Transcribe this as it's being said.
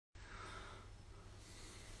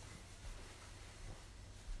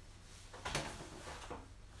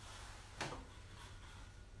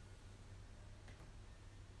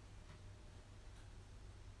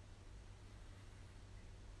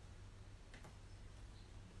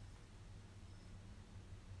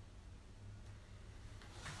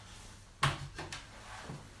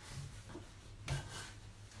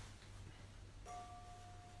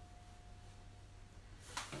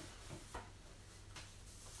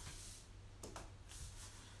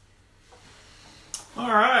All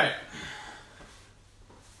right.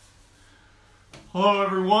 Hello,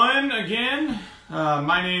 everyone. Again,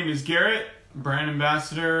 my name is Garrett, brand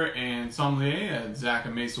ambassador and sommelier at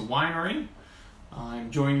Zaca Mesa Winery. I'm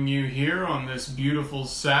joining you here on this beautiful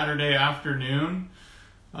Saturday afternoon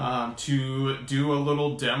to do a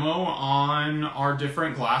little demo on our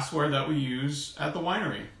different glassware that we use at the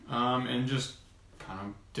winery, and just kind of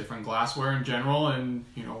different glassware in general, and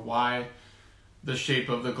why the shape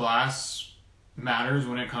of the glass matters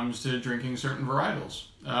when it comes to drinking certain varietals.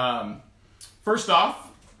 First off,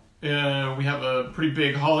 we have a pretty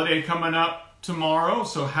big holiday coming up tomorrow,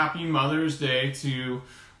 so happy Mother's Day to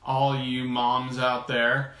all you moms out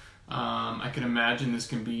there. I can imagine this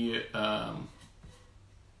can be an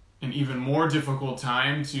even more difficult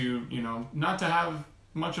time to, not to have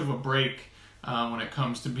much of a break when it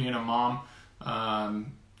comes to being a mom.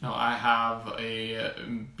 I have a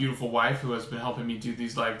beautiful wife who has been helping me do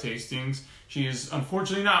these live tastings. She is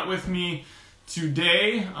unfortunately not with me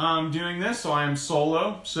today doing this, so I am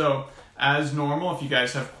solo. So as normal, if you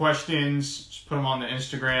guys have questions, just put them on the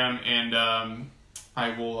Instagram, and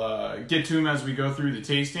I will get to them as we go through the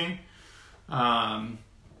tasting.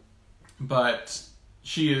 But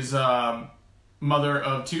she is mother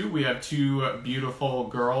of two. We have two beautiful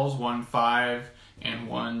girls, one 5 and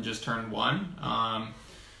one just turned 1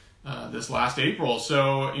 this last April.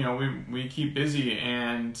 So we keep busy,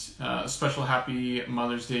 and special happy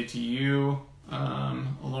Mother's Day to you,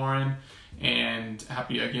 Lauren, and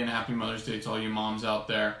happy Mother's Day to all you moms out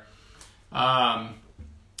there. I'm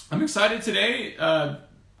excited today.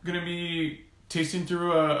 Going to be tasting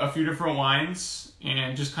through a few different wines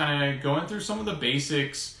and just kind of going through some of the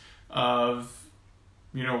basics of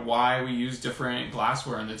why we use different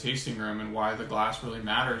glassware in the tasting room and why the glass really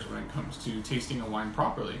matters when it comes to tasting a wine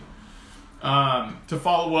properly. To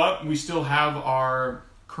follow up, we still have our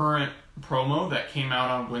current promo that came out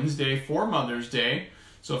on Wednesday for Mother's Day.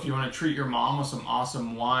 So if you want to treat your mom with some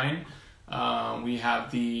awesome wine, we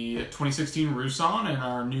have the 2016 Roussan and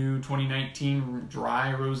our new 2019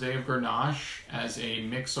 Dry Rosé of Grenache as a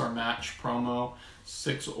mix or match promo,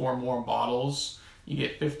 6 or more bottles. You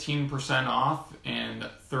get 15% off and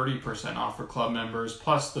 30% off for club members,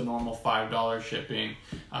 plus the normal $5 shipping.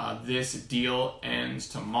 This deal ends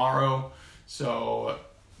tomorrow, so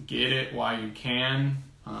get it while you can.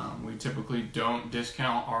 We typically don't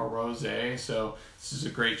discount our rosé, so this is a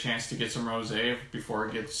great chance to get some rosé before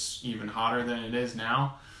it gets even hotter than it is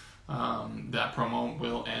now. That promo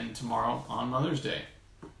will end tomorrow on Mother's Day.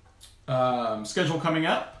 Schedule coming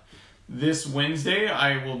up. This Wednesday,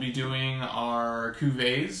 I will be doing our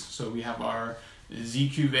cuvées. So we have our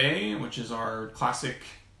Z Cuvée, which is our classic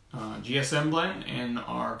GSM blend, and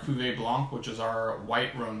our Cuvée Blanc, which is our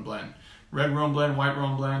white Rhone blend. Red Rhone blend, white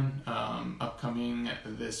Rhone blend, upcoming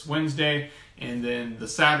this Wednesday. And then the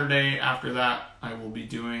Saturday after that, I will be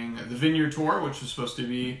doing the Vineyard Tour, which was supposed to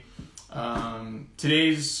be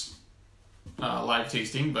today's live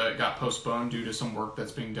tasting, but got postponed due to some work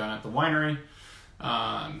that's being done at the winery.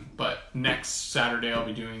 But next Saturday, I'll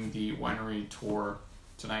be doing the winery tour.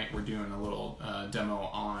 Tonight, we're doing a little demo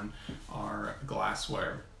on our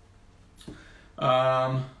glassware.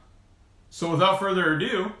 So without further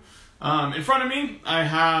ado, in front of me, I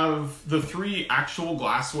have the 3 actual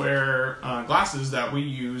glasses that we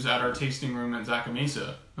use at our tasting room at Zaca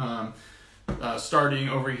Mesa. Starting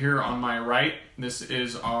over here on my right, this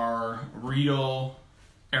is our Riedel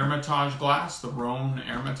Hermitage glass, the Rhone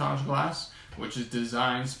Hermitage glass, which is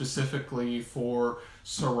designed specifically for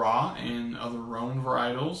Syrah and other Rhone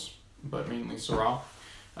varietals, but mainly Syrah.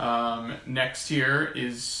 Next here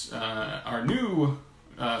is our new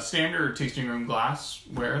standard tasting room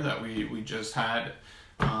glassware that we just had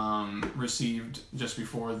received just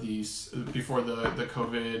before the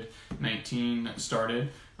COVID-19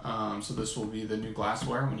 started. So this will be the new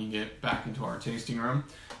glassware when you get back into our tasting room.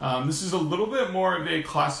 This is a little bit more of a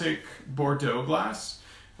classic Bordeaux glass.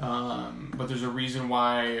 But there's a reason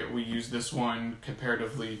why we use this one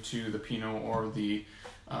comparatively to the Pinot or the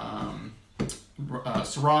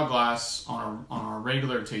Syrah glass on our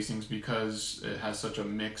regular tastings, because it has such a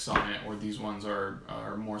mix on it, or these ones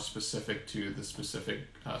are more specific to the specific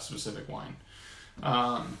wine.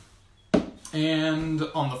 And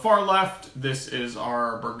on the far left, this is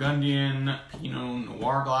our Burgundian Pinot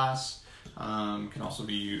Noir glass. Can also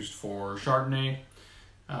be used for Chardonnay.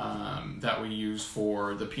 That we use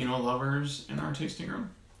for the Pinot lovers in our tasting room.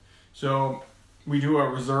 So we do a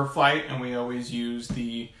reserve flight, and we always use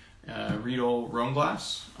the Riedel Rhone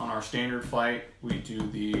glass. On our standard flight, we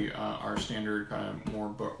do our standard kind of more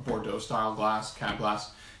Bordeaux style glass, cab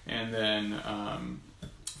glass, and then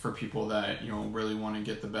for people that really want to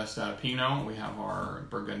get the best out of Pinot, we have our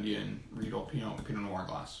Burgundian Riedel Pinot Noir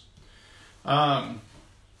glass.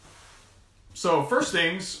 So first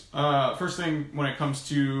thing when it comes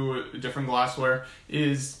to different glassware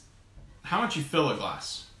is how much you fill a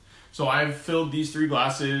glass. So I've filled these 3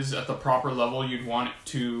 glasses at the proper level you'd want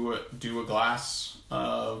to do a glass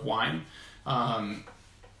of wine.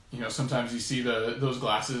 Sometimes you see those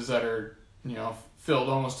glasses that are filled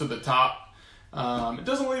almost to the top. It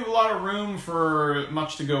doesn't leave a lot of room for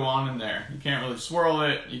much to go on in there. You can't really swirl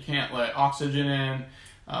it. You can't let oxygen in.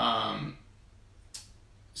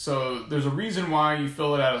 So there's a reason why you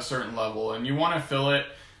fill it at a certain level, and you want to fill it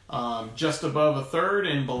just above a third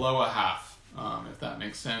and below a half, if that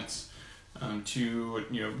makes sense, to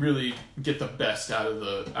really get the best out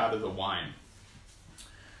of the wine.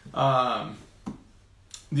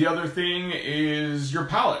 The other thing is your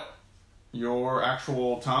palate, your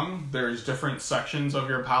actual tongue. There's different sections of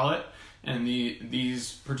your palate, and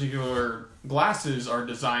these particular glasses are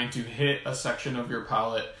designed to hit a section of your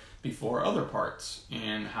palate before other parts,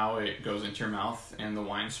 and how it goes into your mouth and the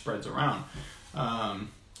wine spreads around.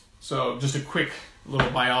 So just a quick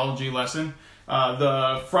little biology lesson.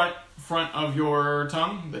 The front of your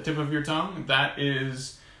tongue, the tip of your tongue, that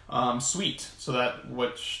is sweet. So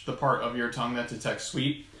the part of your tongue that detects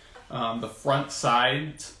sweet. The front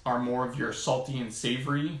sides are more of your salty and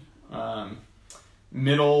savory.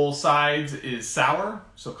 Middle sides is sour,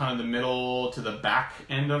 so kind of the middle to the back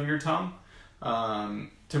end of your tongue.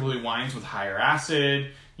 Typically wines with higher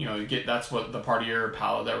acid, that's what the part of your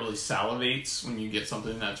palate that really salivates when you get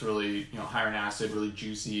something that's really, higher in acid, really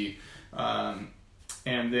juicy. And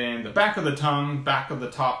then the back of the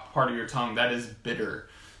top part of your tongue, that is bitter.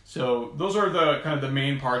 So those are the kind of the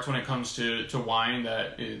main parts when it comes to wine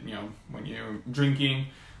that is, when you're drinking.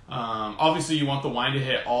 Obviously you want the wine to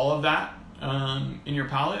hit all of that in your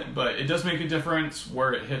palate, but it does make a difference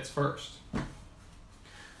where it hits first.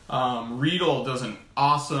 Riedel does an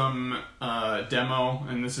awesome demo,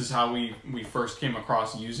 and this is how we first came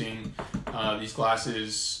across using these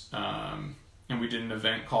glasses, and we did an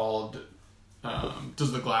event called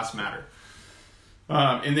Does the Glass Matter?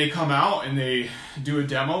 And they come out and they do a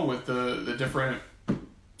demo with the different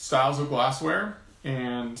styles of glassware,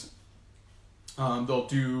 and they'll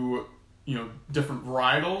do different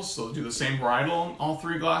varietals. So they'll do the same varietal in all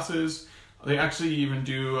 3 glasses. They actually even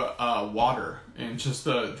do water, and just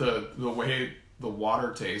the way the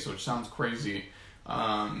water tastes, which sounds crazy,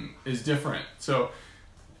 is different. So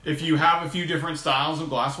if you have a few different styles of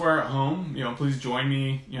glassware at home, please join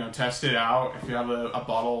me, test it out. If you have a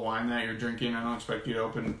bottle of wine that you're drinking, I don't expect you to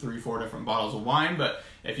open 3-4 different bottles of wine, but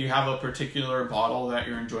if you have a particular bottle that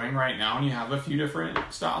you're enjoying right now and you have a few different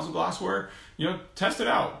styles of glassware, test it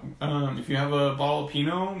out. If you have a bottle of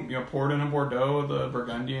Pinot, pour it in a Bordeaux, the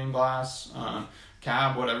Burgundian glass,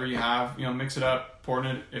 Cab, whatever you have, mix it up, pour it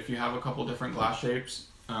in. If you have a couple different glass shapes,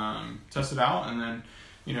 test it out, and then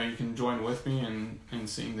you can join with me in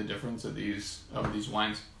seeing the difference of these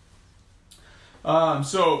wines.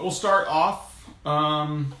 So we'll start off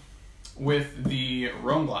with the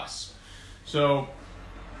Rhone glass. So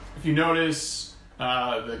if you notice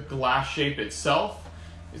the glass shape itself,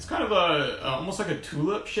 it's kind of almost like a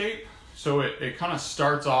tulip shape. So it kind of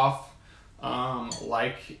starts off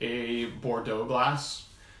like a Bordeaux glass.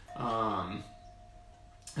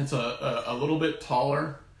 It's a little bit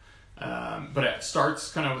taller, but it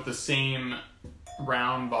starts kind of with the same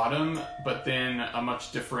round bottom, but then a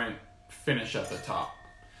much different finish at the top.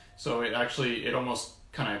 So it almost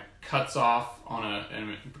kind of cuts off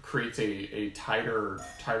and it creates a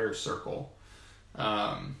tighter circle.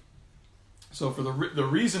 So for the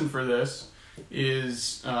reason for this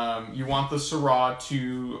is you want the Syrah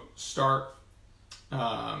to start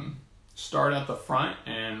at the front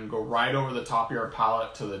and go right over the top of your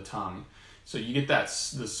palate to the tongue. So you get the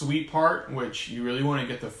sweet part, which you really want to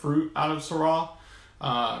get the fruit out of Syrah,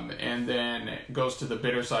 and then it goes to the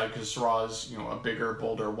bitter side because Syrah is a bigger,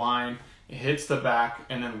 bolder wine. It hits the back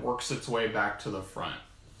and then works its way back to the front.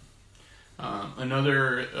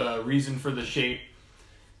 Another reason for the shape.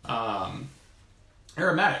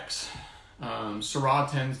 Aromatics. Syrah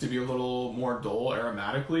tends to be a little more dull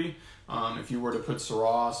aromatically. If you were to put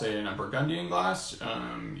Syrah, say, in a Burgundian glass,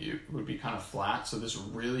 it would be kind of flat. So this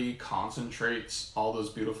really concentrates all those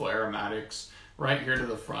beautiful aromatics right here to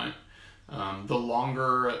the front. The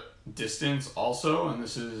longer distance also, and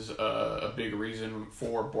this is a big reason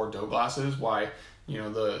for Bordeaux glasses, why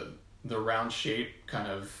the round shape kind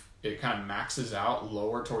of maxes out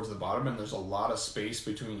lower towards the bottom, and there's a lot of space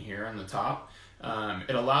between here and the top.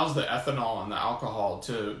 It allows the ethanol and the alcohol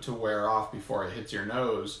to wear off before it hits your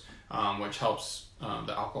nose, which helps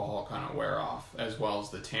the alcohol kind of wear off, as well as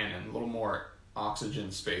the tannin. A little more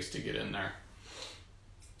oxygen space to get in there.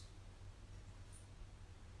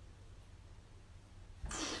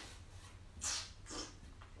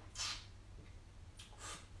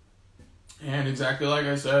 And exactly like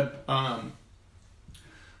I said,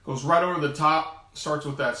 goes right over the top, starts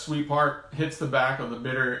with that sweet part, hits the back of the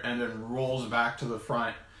bitter, and then rolls back to the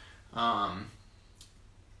front.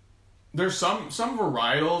 There's some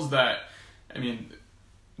varietals that, I mean,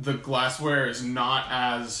 the glassware is not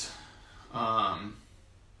as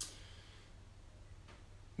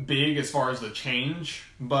big as far as the change,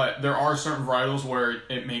 but there are certain varietals where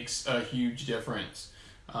it makes a huge difference.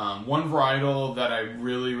 One varietal that I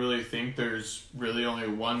really think there's really only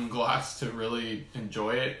one glass to really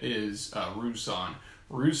enjoy it is Roussan.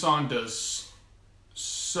 Roussan does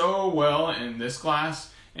so well in this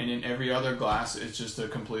glass, and in every other glass it's just a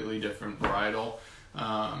completely different varietal.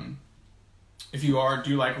 If you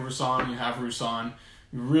do like Roussan, you have Roussan,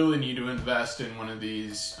 you really need to invest in one of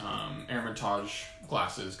these Hermitage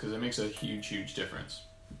glasses because it makes a huge difference.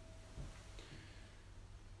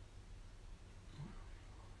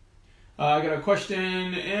 I got a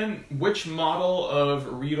question in. Which model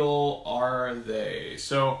of Riedel are they?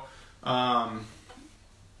 So,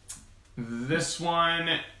 this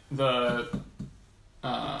one, the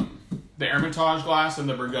Hermitage glass and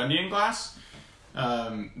the Burgundian glass.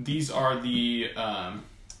 These are I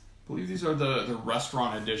believe these are the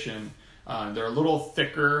restaurant edition. They're a little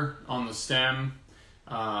thicker on the stem.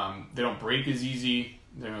 They don't break as easy.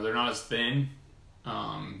 They're not as thin.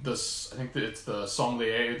 I think that it's the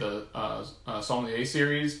Sommelier, Sommelier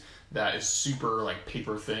series that is super like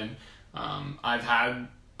paper thin. I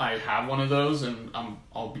have one of those, and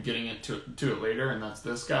I'll be getting to it later, and that's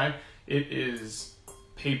this guy. It is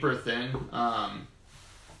paper thin.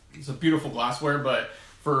 It's a beautiful glassware, but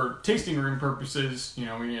for tasting room purposes, we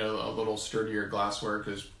need a little sturdier glassware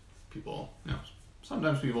because people,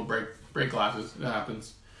 sometimes people break glasses. It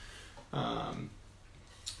happens.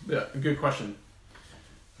 Yeah, good question.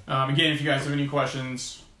 Again, if you guys have any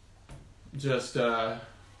questions, just type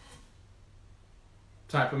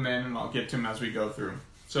them in and I'll get to them as we go through.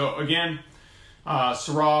 So again,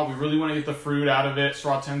 Syrah, we really want to get the fruit out of it.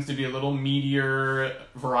 Syrah tends to be a little meatier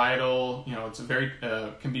varietal. It's a very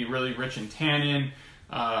can be really rich in tannin.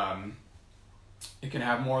 It can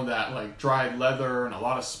have more of that like dried leather and a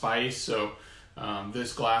lot of spice. So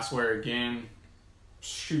this glassware again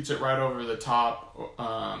shoots it right over the top,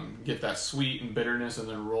 get that sweet and bitterness, and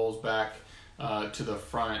then rolls back to the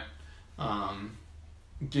front,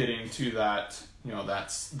 getting to that,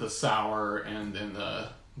 that's the sour and then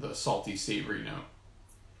the salty savory note.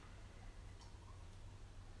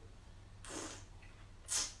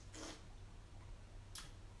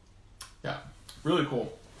 Yeah, really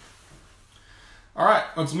cool. All right,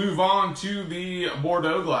 let's move on to the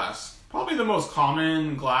Bordeaux glass. Probably the most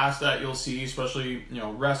common glass that you'll see, especially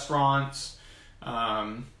restaurants,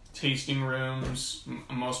 tasting rooms.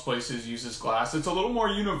 Most places use this glass. It's a little more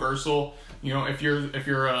universal. If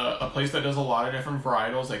you're a place that does a lot of different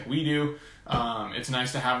varietals like we do, it's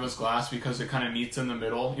nice to have this glass because it kind of meets in the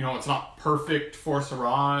middle. It's not perfect for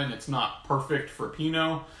Syrah and it's not perfect for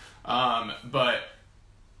Pinot, but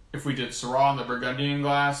if we did Syrah in the Burgundian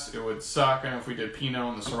glass, it would suck, and if we did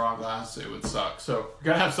Pinot in the Syrah glass, it would suck. So you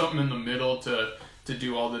gotta have something in the middle to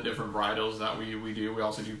do all the different varietals that we do. We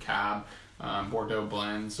also do Cab, Bordeaux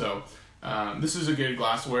blend. So this is a good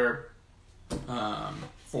glassware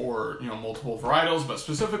for multiple varietals, but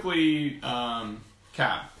specifically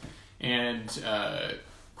Cab. And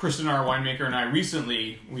Kristen, our winemaker, and I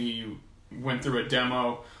recently we went through a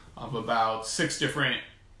demo of about 6 different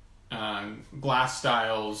glass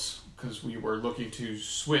styles because we were looking to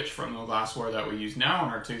switch from the glassware that we use now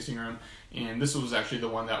in our tasting room, and this was actually the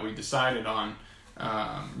one that we decided on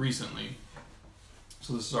recently.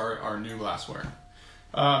 So this is our new glassware.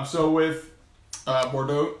 So with the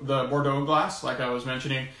Bordeaux glass, like I was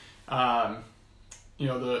mentioning, the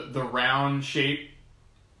round shape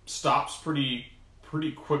stops pretty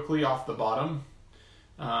quickly off the bottom.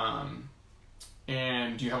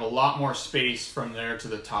 And you have a lot more space from there to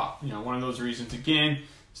the top. One of those reasons, again,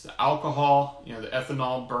 is the alcohol. The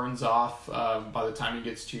ethanol burns off by the time it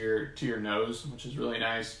gets to your nose, which is really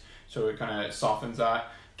nice. So it kind of softens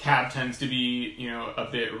that. Cab tends to be, a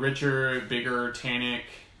bit richer, bigger, tannic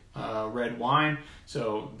red wine.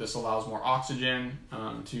 So this allows more oxygen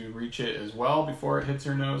to reach it as well before it hits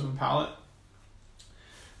your nose and palate.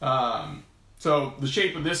 So the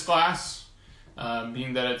shape of this glass,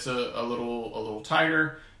 being that it's a little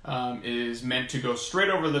tighter, is meant to go straight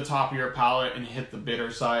over the top of your palate and hit the bitter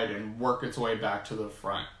side and work its way back to the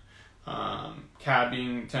front.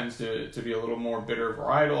 Cabbing tends to be a little more bitter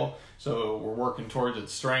varietal, so we're working towards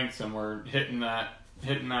its strengths, and we're hitting that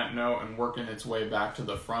note and working its way back to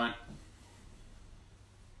the front.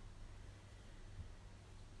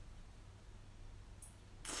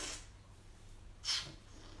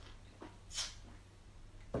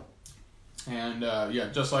 And yeah,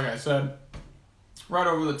 just like I said, right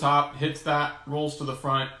over the top, hits that, rolls to the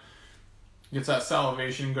front, gets that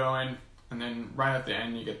salivation going, and then right at the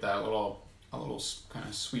end you get that a little kind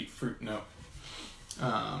of sweet fruit note,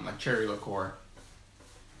 like cherry liqueur.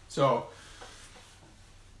 So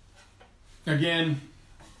again,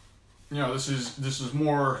 this is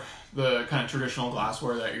more the kind of traditional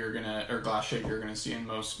glassware that glass shape you're gonna see in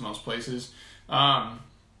most places. And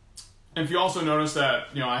if you also notice that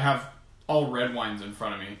I have all red wines in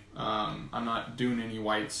front of me. I'm not doing any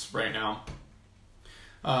whites right now.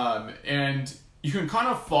 And you can kind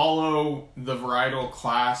of follow the varietal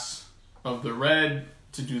class of the red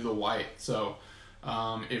to do the white. So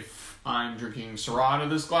if I'm drinking Syrah out of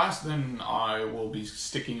this glass, then I will be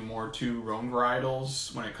sticking more to Rhone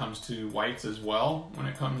varietals when it comes to whites as well, when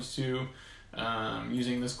it comes to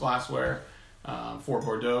using this glassware. For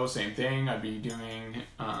Bordeaux, same thing. I'd be doing,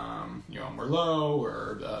 Merlot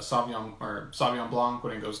or Sauvignon Blanc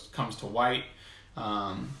when it comes to white.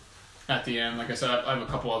 At the end, like I said, I have a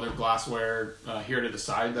couple other glassware here to the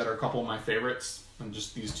side that are a couple of my favorites, and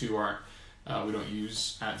just these two aren't. We don't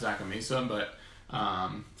use at Zaca Mesa, but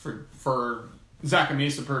for Zaca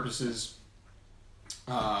Mesa purposes,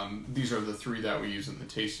 these are the three that we use in the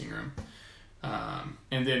tasting room.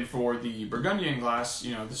 And then for the Burgundian glass,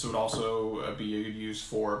 this would also be a good use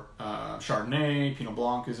for Chardonnay. Pinot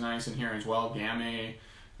Blanc is nice in here as well. Gamay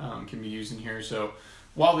can be used in here. So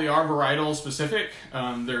while they are varietal specific,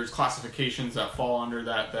 there's classifications that fall under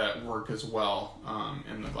that work as well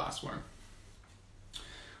in the glassware.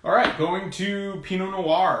 All right, going to Pinot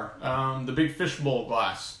Noir, the big fishbowl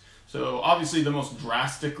glass. So obviously the most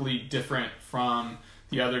drastically different from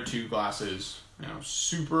the other two glasses.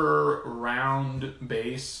 Super round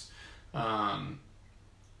base, and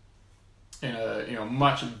a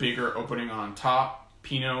much bigger opening on top.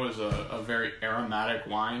 Pinot is a very aromatic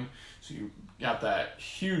wine, so you got that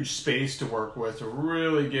huge space to work with to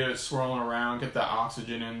really get it swirling around, get that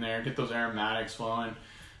oxygen in there, get those aromatics flowing.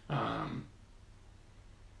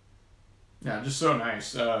 Yeah, just so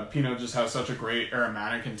nice. Pinot just has such a great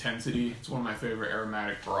aromatic intensity. It's one of my favorite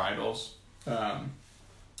aromatic varietals.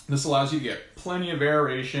 This allows you to get plenty of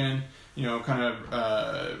aeration, kind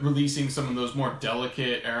of releasing some of those more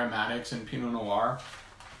delicate aromatics in Pinot Noir.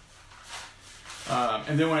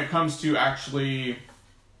 And then when it comes to actually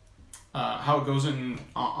how it goes in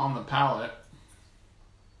on the palate,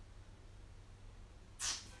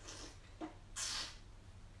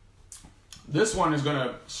 this one is going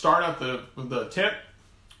to start at the tip,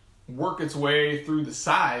 work its way through the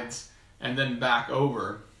sides, and then back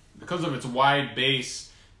over. Because of its wide base,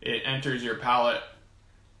 it enters your palate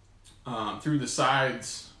through the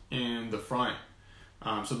sides and the front.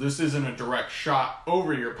 So this isn't a direct shot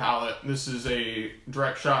over your palate. This is a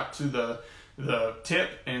direct shot to the tip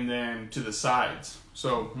and then to the sides.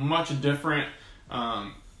 So much different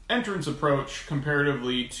entrance approach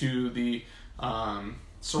comparatively to the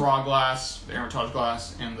Syrah glass, the Hermitage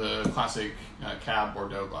glass, and the classic Cab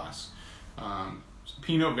Bordeaux glass.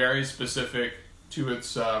 Pinot very specific to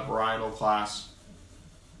its varietal class.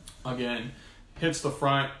 Again, hits the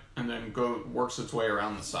front and then works its way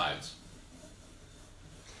around the sides.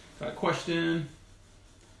 Got a question.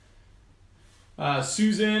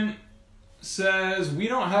 Susan says, we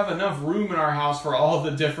don't have enough room in our house for all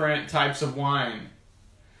the different types of wine.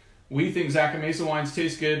 We think Zaca Mesa wines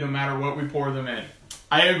taste good no matter what we pour them in.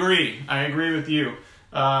 I agree with you.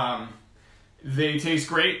 They taste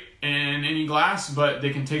great in any glass, but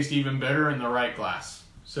they can taste even better in the right glass.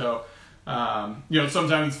 So,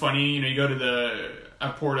 sometimes it's funny, you go to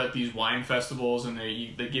I've poured at these wine festivals and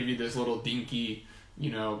they give you this little dinky,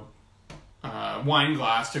 wine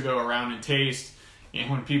glass to go around and taste. And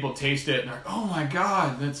when people taste it, they're like, oh my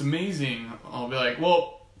God, that's amazing. I'll be like,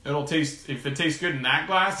 well, if it tastes good in that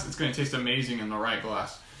glass, it's going to taste amazing in the right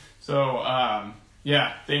glass. So,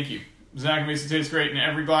 yeah, thank you. Zaca Mesa tastes great in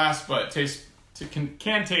every glass, but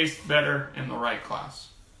can taste better in the right glass.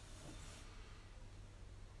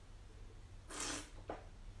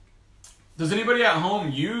 Does anybody at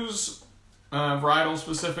home use varietal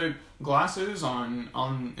specific glasses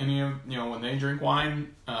on any of, when they drink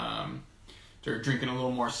wine? They're drinking a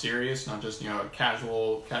little more serious, not just,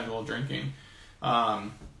 casual drinking.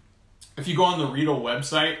 If you go on the Riedel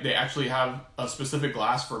website, they actually have a specific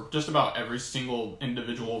glass for just about every single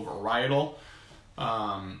individual varietal.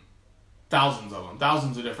 thousands of them,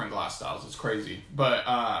 thousands of different glass styles. It's crazy, but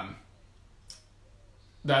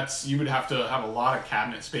you would have to have a lot of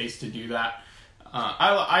cabinet space to do that.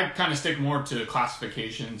 I kind of stick more to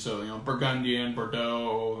classification, so Burgundian,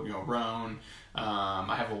 Bordeaux, Rhone.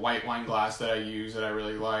 I have a white wine glass that I use that I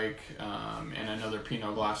really like, and another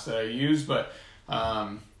Pinot glass that I use, but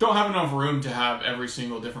don't have enough room to have every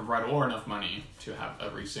single different varietal, or enough money to have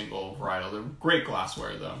every single varietal. They're great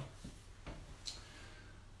glassware, though.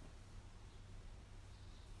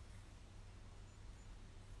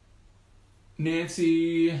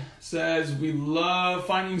 Nancy says, we love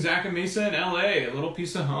finding Zaca Mesa in LA, a little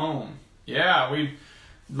piece of home. Yeah, we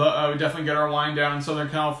definitely get our wine down in Southern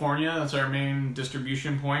California. That's our main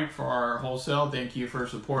distribution point for our wholesale. Thank you for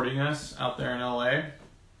supporting us out there in LA.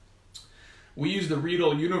 We use the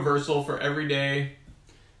Riedel Universal for everyday.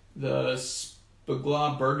 The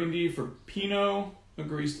Spigla Burgundy for Pinot.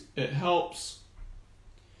 Agrees it helps.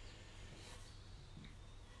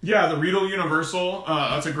 Yeah, the Riedel Universal,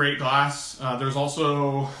 that's a great glass. There's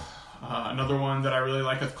also another one that I really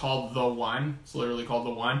like. It's called The One. It's literally called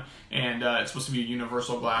The One. And it's supposed to be a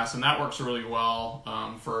universal glass, and that works really well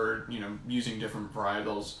for using different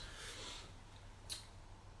varietals.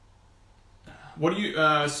 What do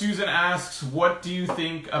you? Susan asks, what do you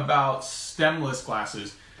think about stemless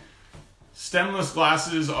glasses? Stemless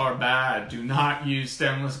glasses are bad. Do not use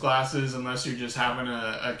stemless glasses unless you're just having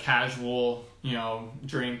a casual,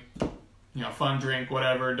 drink, fun drink,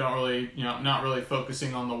 whatever. Don't really, not really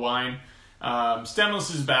focusing on the wine. Stemless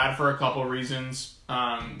is bad for a couple of reasons.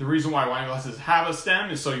 The reason why wine glasses have a stem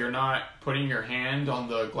is so you're not putting your hand on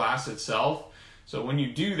the glass itself. So when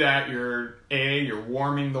you do that, you're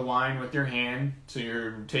warming the wine with your hand, so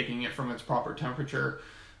you're taking it from its proper temperature.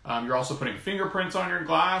 You're also putting fingerprints on your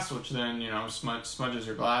glass, which then smudges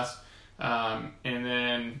your glass, and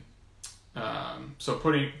then so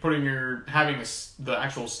having the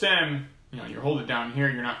actual stem, you hold it down here.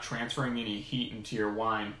 You're not transferring any heat into your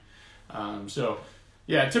wine. So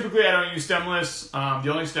yeah, typically I don't use stemless.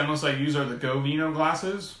 The only stemless I use are the Go Vino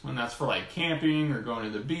glasses, and that's for like camping or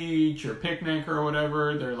going to the beach or picnic or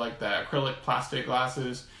whatever. They're like the acrylic plastic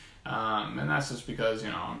glasses, and that's just because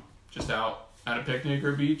I'm just out at a picnic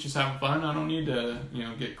or beach, just having fun. I don't need to,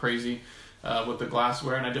 get crazy with the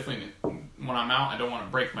glassware, and I definitely, when I'm out, I don't want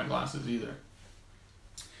to break my glasses either.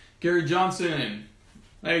 Gary Johnson.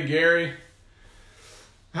 Hey, Gary.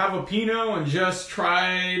 Have a Pinot and just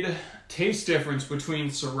tried taste difference between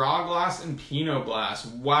Syrah glass and Pinot glass.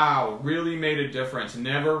 Wow, really made a difference.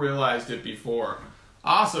 Never realized it before.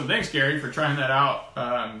 Awesome. Thanks, Gary, for trying that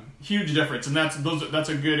out. Huge difference, and that's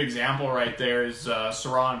a good example right there is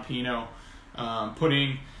Syrah and Pinot.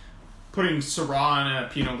 Putting Syrah in a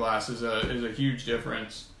Pinot glass is a huge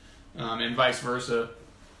difference, and vice versa.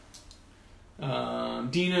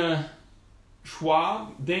 Dina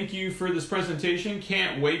Schwab, thank you for this presentation.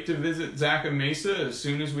 Can't wait to visit Zaca Mesa as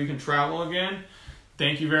soon as we can travel again.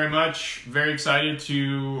 Thank you very much. Very excited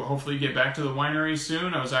to hopefully get back to the winery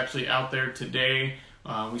soon. I was actually out there today.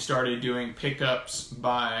 We started doing pickups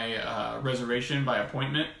by reservation, by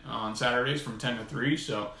appointment on Saturdays from 10 to 3.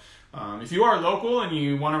 So if you are local and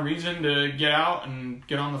you want a reason to get out and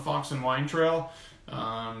get on the Fox and Wine Trail,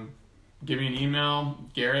 give me an email,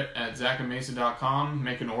 garrett@zacamesa.com,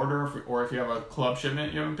 make an order, or if you have a club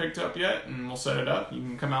shipment you haven't picked up yet, and we'll set it up. You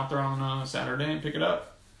can come out there on Saturday and pick it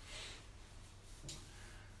up.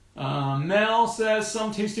 Mel says,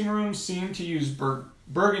 some tasting rooms seem to use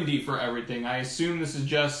Burgundy for everything. I assume this is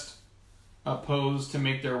just opposed to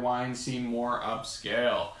make their wine seem more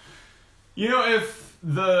upscale. If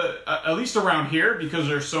at least around here, because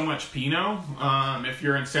there's so much Pinot, if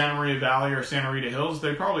you're in Santa Maria Valley or Santa Rita Hills,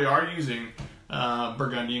 they probably are using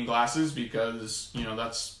Burgundian glasses because,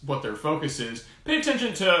 that's what their focus is. Pay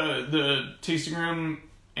attention to the tasting room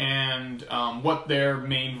and what their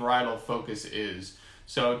main varietal focus is.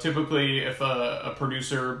 So typically if a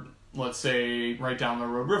producer, let's say right down the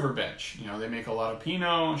road, Riverbench, they make a lot of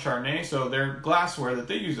Pinot and Chardonnay, so their glassware that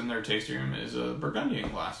they use in their tasting room is a Burgundian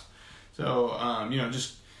glass. So,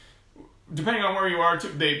 just depending on where you are,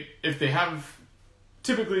 if they have,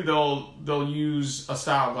 typically they'll use a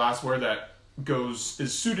style of glassware that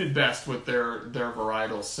is suited best with their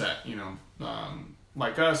varietal set.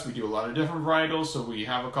 Like us, we do a lot of different varietals, so we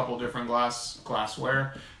have a couple different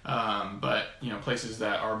glassware. But places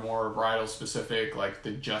that are more varietal specific, like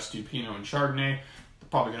they just do Pinot and Chardonnay, they're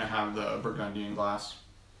probably going to have the Burgundian glass.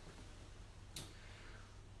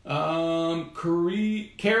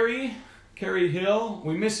 Carrie Hill,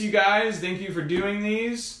 we miss you guys. Thank you for doing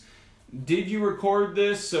these. Did you record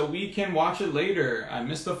this so we can watch it later? I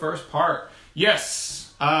missed the first part.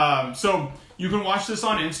 Yes. So you can watch this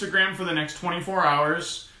on Instagram for the next 24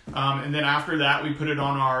 hours. And then after that, we put it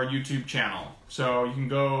on our YouTube channel. So you can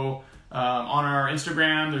go on our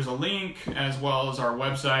Instagram. There's a link as well as our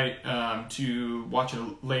website to watch it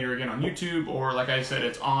later again on YouTube. Or like I said,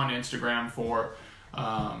 it's on Instagram for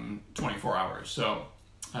 24 hours. So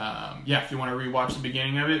yeah, if you want to rewatch the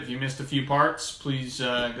beginning of it, if you missed a few parts, please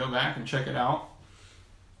go back and check it out.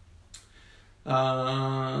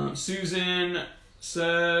 Susan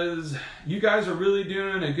says, you guys are really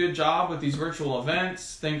doing a good job with these virtual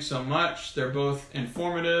events. Thanks so much. They're both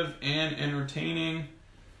informative and entertaining.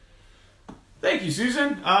 Thank you,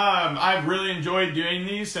 Susan. I've really enjoyed doing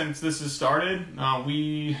these since this has started.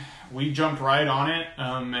 We jumped right on it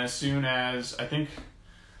as soon as, I think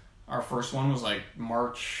our first one was like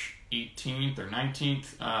March 18th or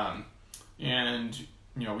 19th. And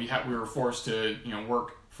you know, we were forced to, you know,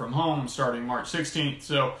 work from home starting March 16th.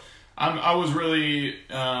 So I was really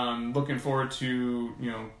looking forward to, you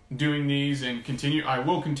know, doing these and continue. I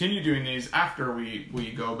will continue doing these after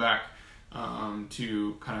we go back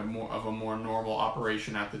to kind of more of a more normal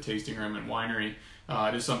operation at the tasting room and winery.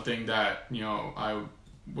 It is something that, you know, I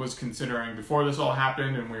was considering before this all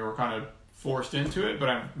happened, and we were kind of forced into it, but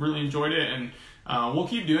I've really enjoyed it, and we'll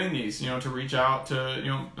keep doing these, you know, to reach out to, you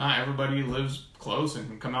know, not everybody lives close and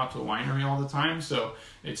can come out to a winery all the time, so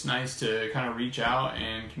it's nice to kind of reach out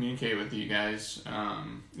and communicate with you guys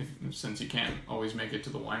since you can't always make it to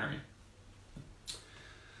the winery.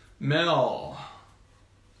 Mel,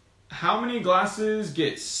 how many glasses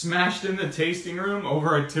get smashed in the tasting room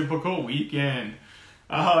over a typical weekend?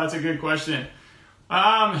 Oh, that's a good question.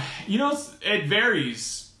 You know, it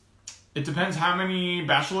varies. It depends how many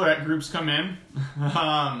bachelorette groups come in.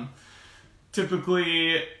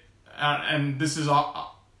 Typically, and this is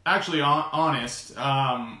actually honest,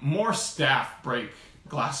 more staff break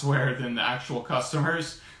glassware than the actual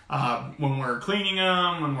customers. When we're cleaning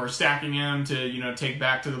them, when we're stacking them to, you know, take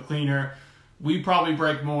back to the cleaner, we probably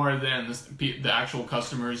break more than the actual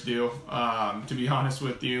customers do, to be honest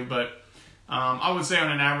with you. But I would say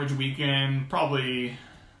on an average weekend, probably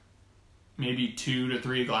maybe 2 to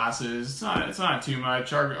 3 glasses. It's not too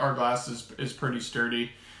much. Our glass is pretty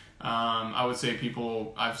sturdy. I would say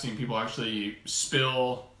I've seen people actually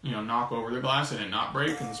spill, you know, knock over their glass and it not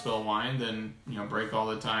break, and spill wine, then, you know, break all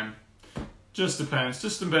the time. Just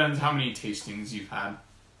depends how many tastings you've had.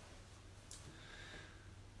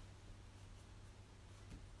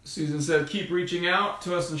 Susan said, keep reaching out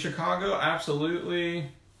to us in Chicago. Absolutely.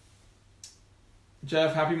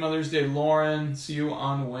 Jeff, happy Mother's Day, Lauren. See you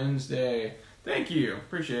on Wednesday. Thank you.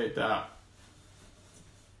 Appreciate that.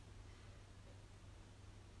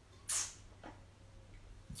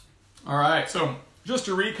 All right, so just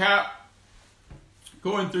to recap,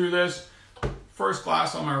 going through this, first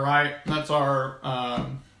glass on my right, that's our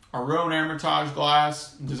Rhone Hermitage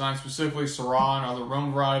glass, designed specifically Syrah and other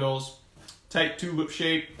Rhone varietals. Tight tulip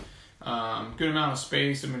shape, good amount of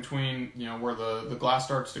space in between, you know, where the glass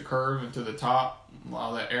starts to curve into the top,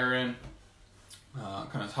 allow that air in,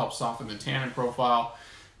 kind of helps soften the tannin profile.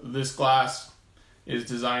 This glass is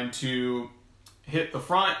designed to hit the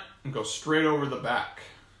front and go straight over the back.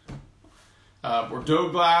 Bordeaux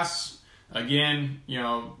glass, again, you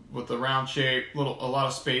know, with the round shape, a lot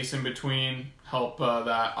of space in between, help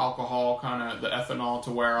that alcohol, kind of the ethanol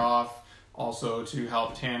to wear off, also to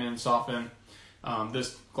help tannin soften.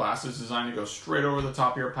 This glass is designed to go straight over the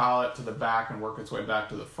top of your palate to the back and work its way back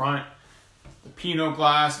to the front. The Pinot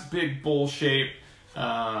glass, big bowl shape,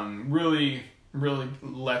 really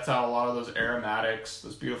lets out a lot of those aromatics,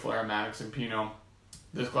 those beautiful aromatics in Pinot.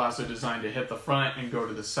 This glass is designed to hit the front and go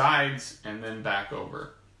to the sides and then back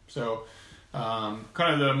over. So kind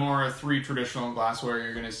of the more 3 traditional glassware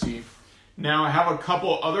you're going to see. Now I have a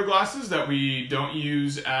couple other glasses that we don't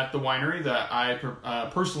use at the winery that I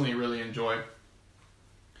personally really enjoy.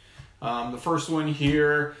 The first one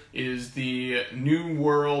here is the New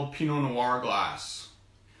World Pinot Noir glass.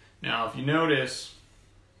 Now if you notice,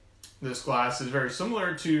 this glass is very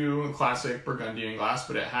similar to the classic Burgundian glass,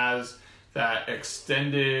 but it has that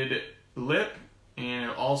extended lip, and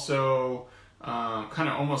it also kind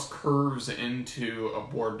of almost curves into a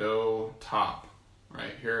Bordeaux top.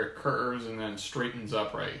 Right here it curves and then straightens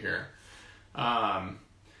up right here.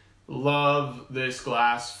 Love this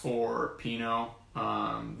glass for Pinot.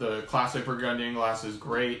 The classic Burgundian glass is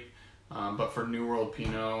great, but for New World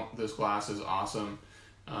Pinot, this glass is awesome.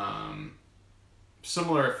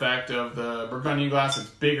 Similar effect of the Burgundian glass. It's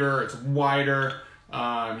bigger, it's wider.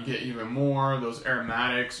 You get even more of those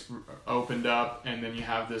aromatics opened up, and then you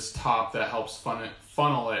have this top that helps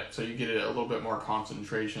funnel it, so you get it a little bit more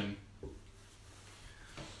concentration.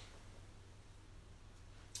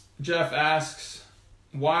 Jeff asks,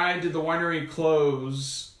 why did the winery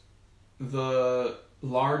close the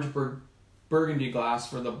large Burgundy glass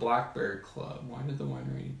for the Blackberry Club? Why did the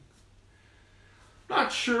winery...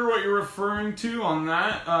 Not sure what you're referring to on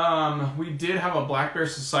that. We did have a Blackberry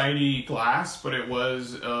Society glass, but it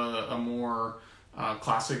was a more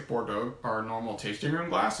classic Bordeaux or normal tasting room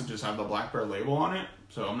glass. It just had the Blackberry label on it.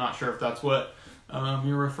 So I'm not sure if that's what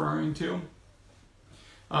you're referring to.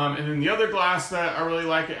 And then the other glass that I really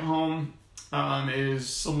like at home is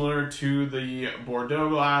similar to the Bordeaux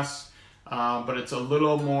glass, but it's a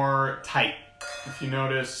little more tight. If you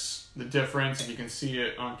notice the difference, if you can see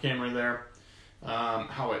it on camera there,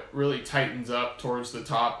 how it really tightens up towards the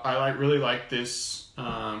top. I really like this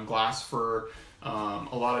glass for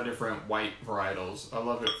a lot of different white varietals. I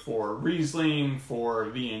love it for Riesling, for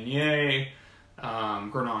Viognier,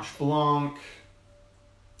 Grenache Blanc,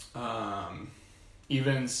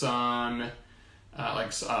 even some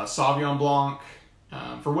Sauvignon Blanc.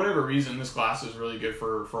 For whatever reason, this glass is really good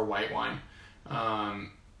for white wine.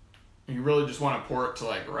 You really just want to pour it to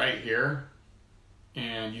like right here,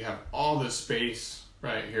 and you have all this space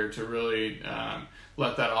right here to really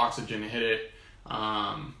let that oxygen hit it.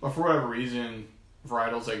 But for whatever reason,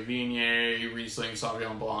 varietals like Viognier, Riesling,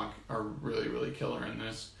 Sauvignon Blanc are really, really killer in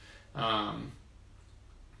this.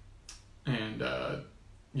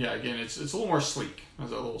 Yeah, again, it's a little more sleek. It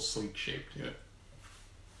has a little sleek shape to it.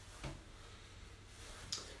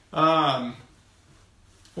 Well,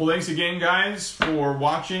 thanks again, guys, for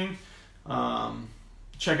watching.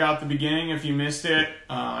 Check out the beginning if you missed it.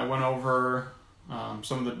 I went over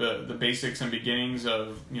some of the basics and beginnings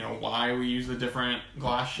of why we use the different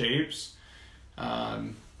glass shapes.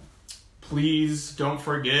 Please don't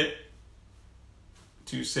forget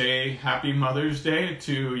to say Happy Mother's Day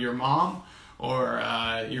to your mom or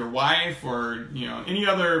your wife or any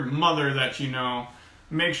other mother that you know.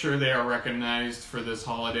 Make sure they are recognized for this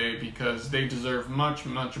holiday because they deserve much,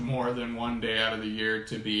 much more than one day out of the year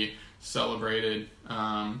to be celebrated.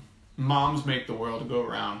 Moms make the world go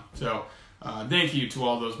around. So thank you to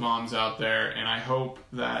all those moms out there, and I hope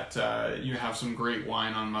that you have some great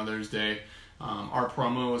wine on Mother's Day. Our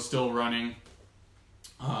promo is still running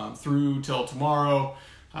through till tomorrow.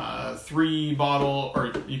 3 bottle,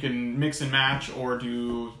 or you can mix and match or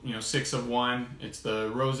do 6 of 1. It's the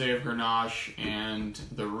Rosé of Grenache and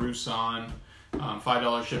the Roussan.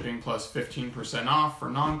 $5 shipping plus 15% off for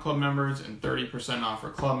non-club members and 30% off for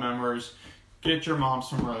club members. Get your mom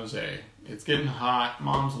some rosé. It's getting hot.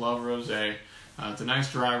 Moms love rosé. It's a nice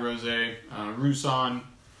dry rosé. Roussan,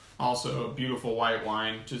 also a beautiful white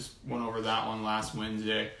wine. Just went over that one last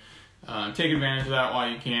Wednesday. Take advantage of that while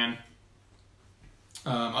you can.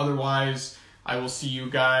 Otherwise, I will see you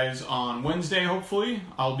guys on Wednesday, hopefully.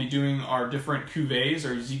 I'll be doing our different cuvées,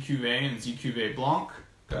 our Z Cuvée and Z Cuvée Blanc.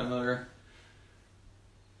 Got another...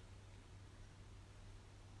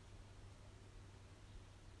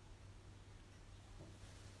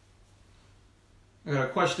 I got a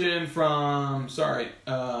question from,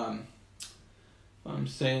 I'm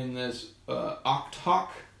saying this, Octhawk,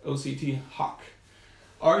 O-C-T, Hawk.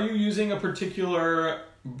 Are you using a particular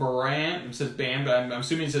brand? It says band, but I'm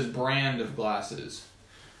assuming it says brand of glasses.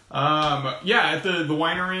 Yeah, at the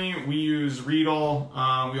winery, we use Riedel.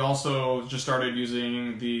 We also just started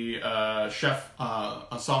using the Chef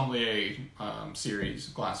Assemblée series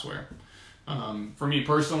glassware. For me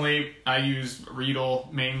personally, I use Riedel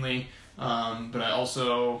mainly. But I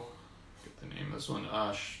also, get the name of this one,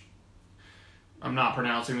 I'm not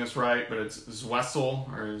pronouncing this right, but it's Zwessel,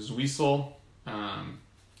 or Zwiesel,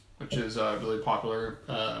 which is a really popular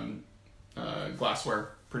glassware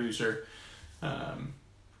producer.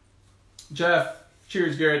 Jeff,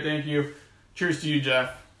 cheers, Garrett, thank you. Cheers to you,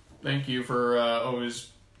 Jeff. Thank you for always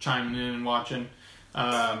chiming in and watching.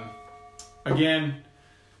 Again,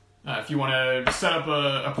 if you want to set up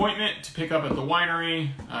an appointment to pick up at the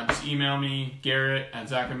winery, just email me,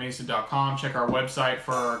 Garrett@zacamesa.com. Check our website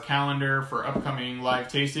for our calendar for upcoming live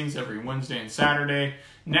tastings every Wednesday and Saturday.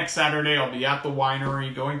 Next Saturday, I'll be at the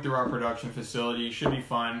winery going through our production facility. Should be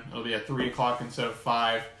fun. It'll be at 3 o'clock instead of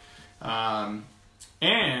 5.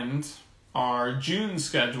 And our June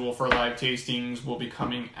schedule for live tastings will be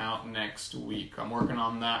coming out next week. I'm working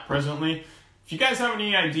on that presently. If you guys have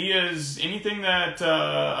any ideas, anything that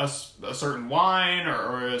a certain wine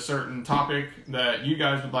or a certain topic that you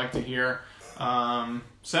guys would like to hear,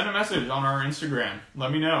 send a message on our Instagram.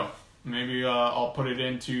 Let me know. Maybe I'll put it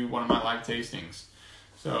into one of my live tastings.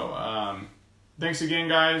 So thanks again,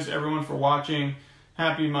 guys, everyone, for watching.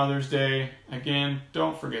 Happy Mother's Day. Again,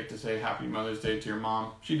 don't forget to say Happy Mother's Day to your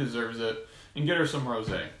mom. She deserves it. And get her some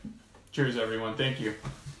rosé. Cheers, everyone. Thank you.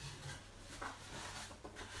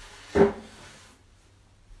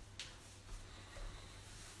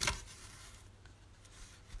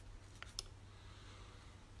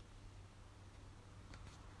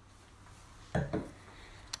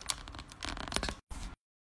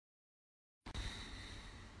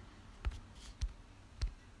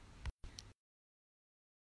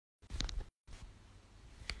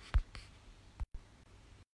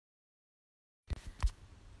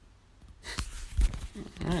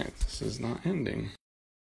 Alright, this is not ending.